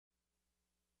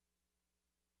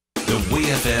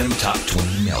WayFM Top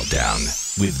 20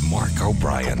 Meltdown with Mark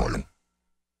O'Brien.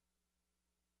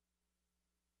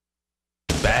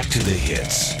 Back to the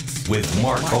hits with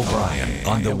Mark O'Brien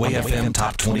on the WayFM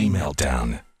Top 20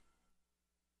 Meltdown.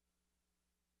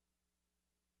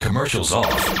 Commercials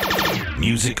off,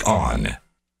 music on.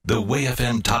 The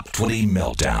WayFM Top 20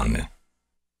 Meltdown.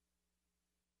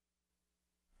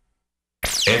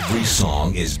 Every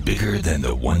song is bigger than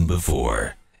the one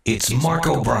before. It's Mark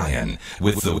O'Brien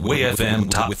with the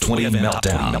WayFM Top 20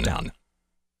 Meltdown.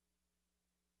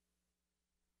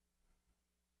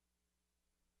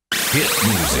 Hit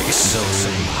music so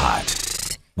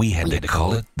hot, we had to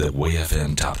call it the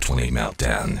WayFM Top 20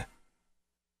 Meltdown.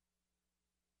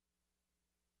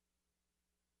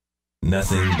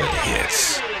 Nothing but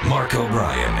hits. Mark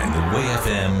O'Brien and the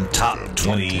WayFM Top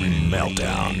 20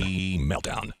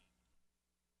 Meltdown.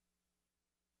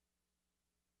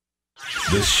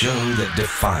 The show that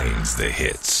defines the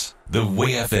hits. The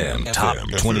WayFM Top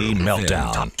 20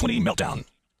 Meltdown.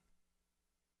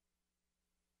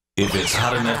 If it's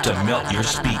hot enough to melt your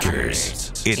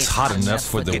speakers, it's hot enough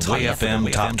for the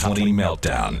WayFM Top 20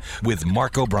 Meltdown with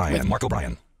Mark O'Brien.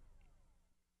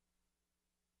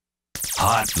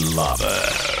 Hot lava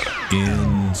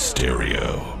in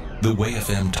stereo. The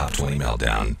WayFM Top 20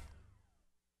 Meltdown.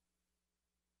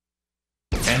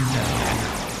 And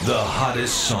now, the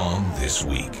hottest song this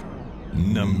week.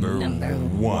 Number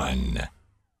one.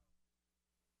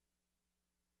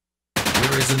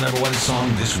 Where is the number one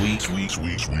song this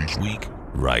week?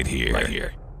 Right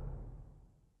here.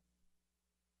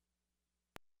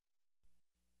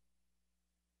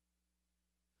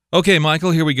 Okay,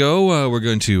 Michael, here we go. We're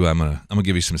going to. I'm gonna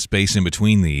give you some space in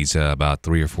between these, about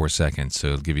 3 or 4 seconds. So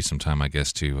it'll give you some time, I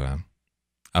guess, to.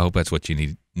 I hope that's what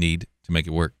you need to make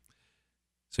it work,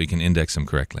 so you can index them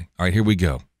correctly. All right, here we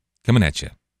go. Coming at you.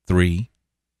 3,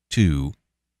 2.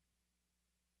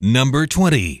 Number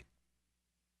 20.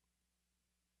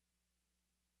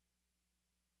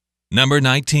 Number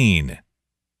 19.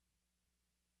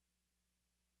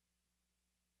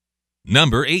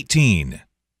 Number 18.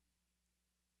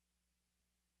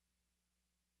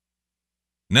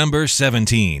 Number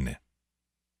 17.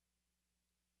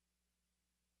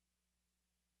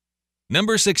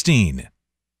 Number 16.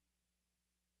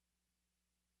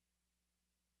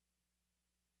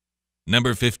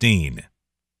 Number 15.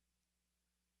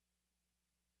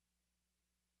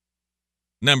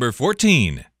 Number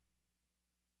 14.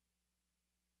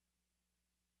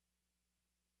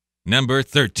 Number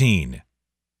 13.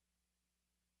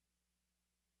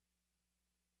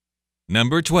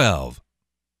 Number 12.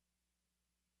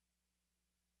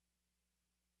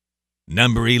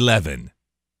 Number 11.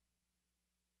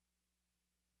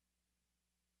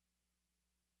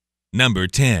 Number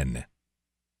 10.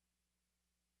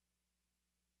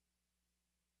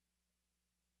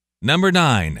 Number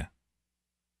 9.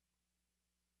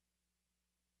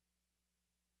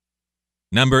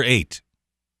 Number 8.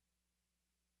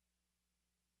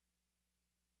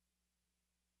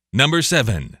 Number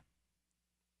 7.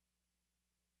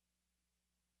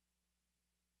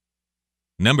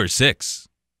 Number 6.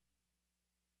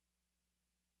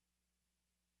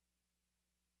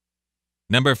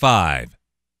 Number 5.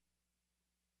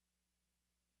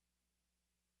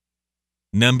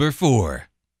 Number 4.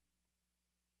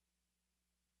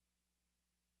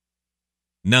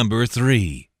 Number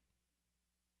 3.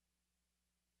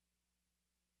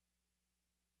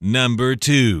 Number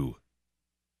 2.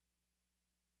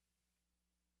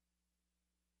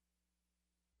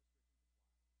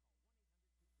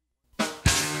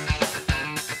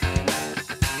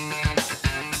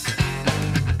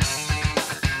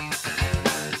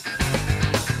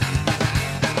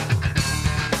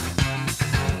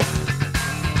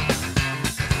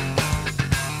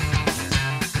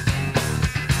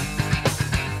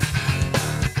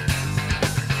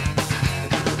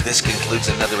 This concludes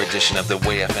another edition of the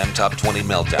WayFM Top 20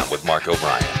 Meltdown with Mark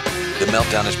O'Brien. The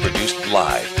Meltdown is produced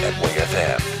live at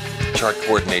WayFM. Chart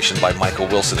coordination by Michael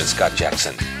Wilson and Scott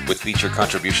Jackson, with feature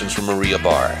contributions from Maria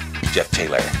Barr, Jeff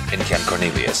Taylor, and Ken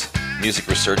Cornelius. Music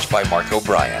research by Mark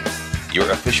O'Brien. Your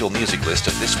official music list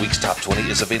of this week's Top 20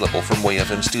 is available from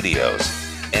WayFM Studios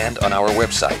and on our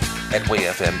website at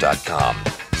wayfm.com.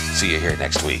 See you here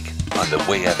next week on the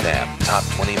WayFM Top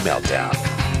 20 Meltdown.